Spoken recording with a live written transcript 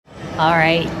All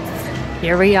right,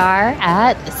 here we are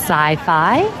at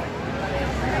Sci-Fi.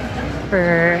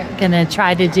 We're gonna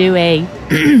try to do a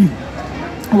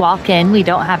walk-in. We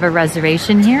don't have a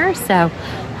reservation here, so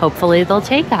hopefully they'll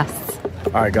take us.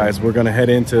 All right, guys, we're gonna head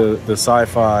into the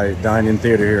Sci-Fi Dine-In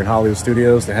Theater here in Hollywood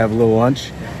Studios to have a little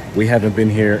lunch. We haven't been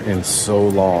here in so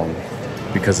long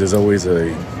because there's always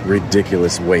a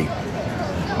ridiculous wait.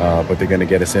 But they're gonna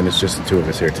get us in. It's just the two of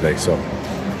us here today, so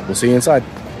we'll see you inside.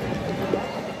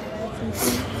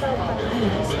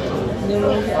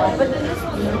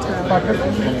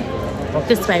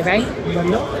 This way, right?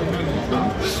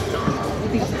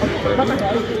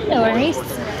 No worries.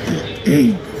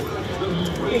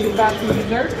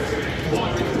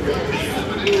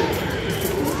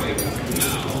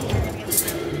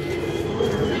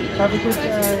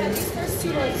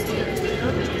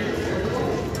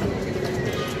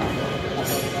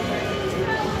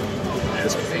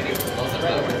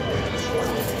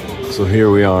 So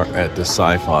here we are at the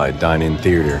Sci-Fi Dine-In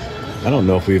Theater. I don't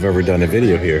know if we've ever done a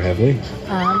video here, have we?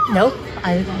 Nope,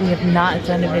 we have not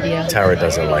done a video. Tara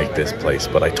doesn't like this place,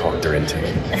 but I talked her into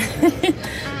it.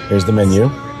 Here's the menu.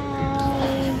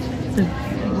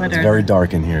 It's very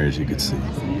dark in here, as you can see.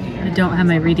 I don't have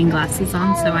my reading glasses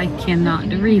on, so I cannot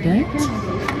read it.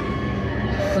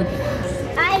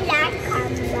 I like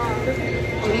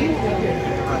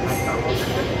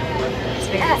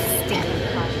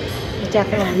It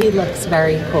definitely looks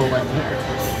very cool in here.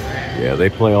 Yeah, they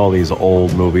play all these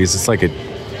old movies. It's like a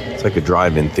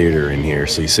drive-in theater in here.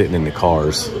 So you're sitting in the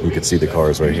cars. You can see the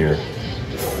cars right here.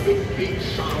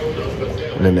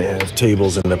 And then they have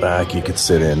tables in the back you could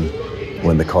sit in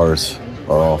when the cars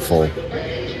are all full.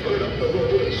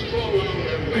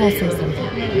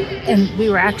 And we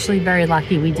were actually very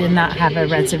lucky. We did not have a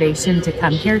reservation to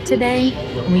come here today.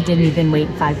 And we didn't even wait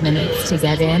 5 minutes to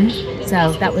get in.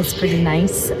 So that was pretty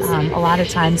nice. A lot of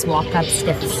times walk-ups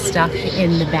get stuck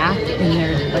in the back in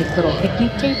their like little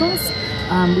picnic tables.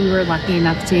 We were lucky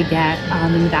enough to get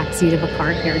in the back seat of a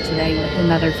car here today with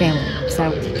another family.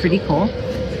 So pretty cool.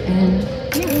 And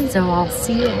yeah, so I'll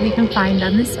see what we can find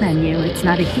on this menu. It's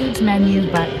not a huge menu,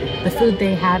 but the food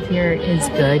they have here is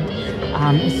good.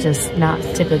 It's just not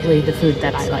typically the food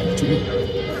that I like to eat.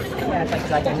 Yeah,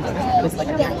 it's like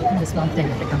this one thing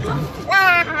that comes on.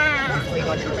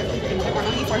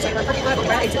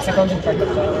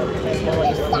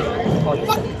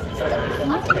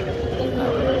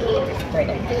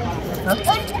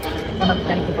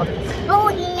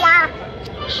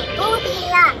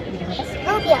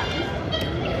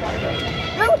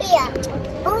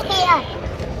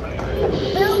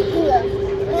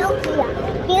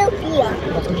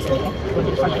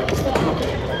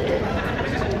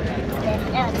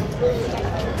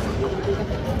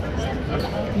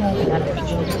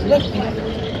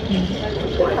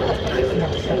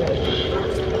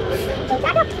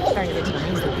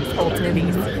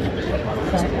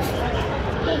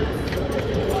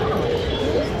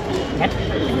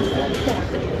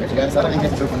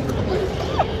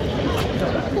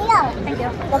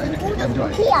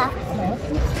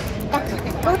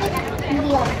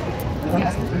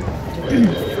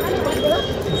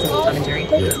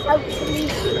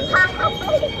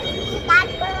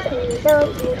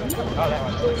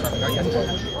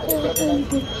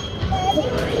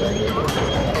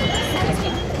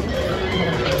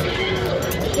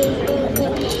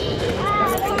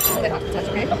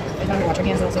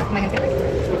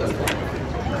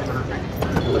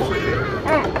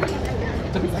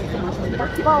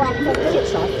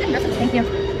 Thank you.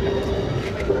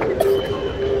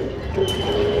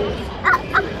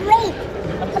 Oh, great!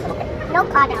 No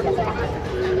card out of there.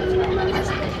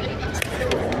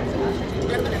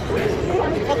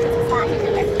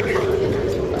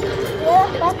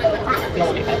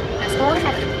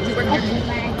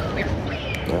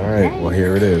 All right, well,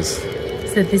 here it is.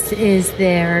 So this is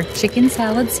their chicken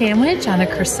salad sandwich on a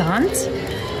croissant.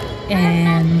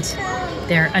 And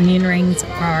their onion rings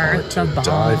are the bomb.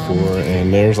 Die for.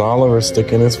 And there's Oliver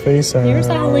sticking his face out. Here's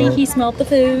Ollie. He smelled the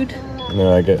food.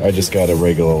 No, I just got a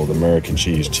regular old American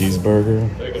cheeseburger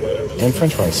and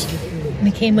French fries. And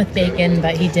it came with bacon,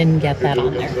 but he didn't get that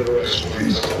on there.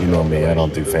 You know me, I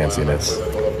don't do fanciness.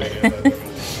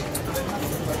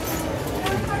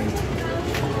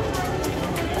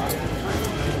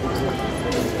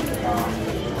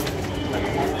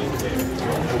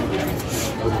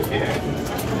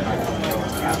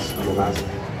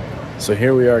 So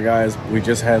here we are, guys. We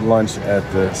just had lunch at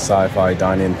the Sci-Fi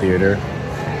Dine-In Theater,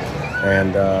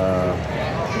 and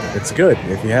it's good.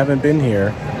 If you haven't been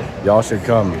here, y'all should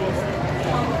come.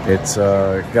 It's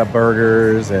got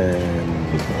burgers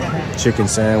and chicken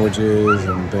sandwiches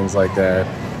and things like that.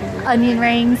 onion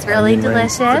rings, really Onion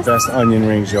rings, delicious. the best onion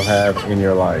rings you'll have in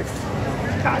your life.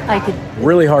 I could,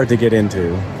 Really hard to get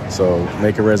into, so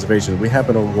make a reservation. We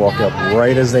happen to walk up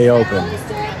right as they open,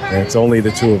 and it's only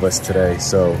the two of us today,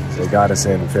 so they got us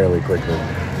in fairly quickly.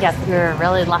 yes, we were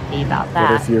really lucky about But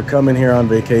that. if you're coming here on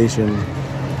vacation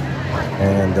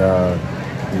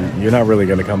and you're not really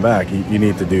going to come back, you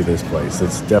need to do this place.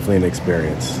 It's definitely an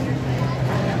experience.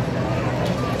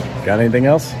 Got anything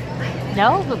else?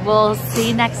 No, but we'll see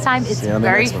you next time. It's See you on the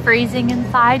very next one. freezing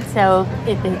inside, so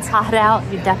if it's hot out,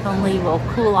 you definitely will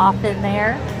cool off in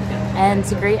there. And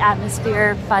it's a great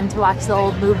atmosphere, fun to watch the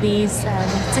old movies,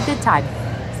 and it's a good time.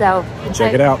 So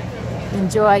Check it out.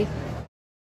 Enjoy.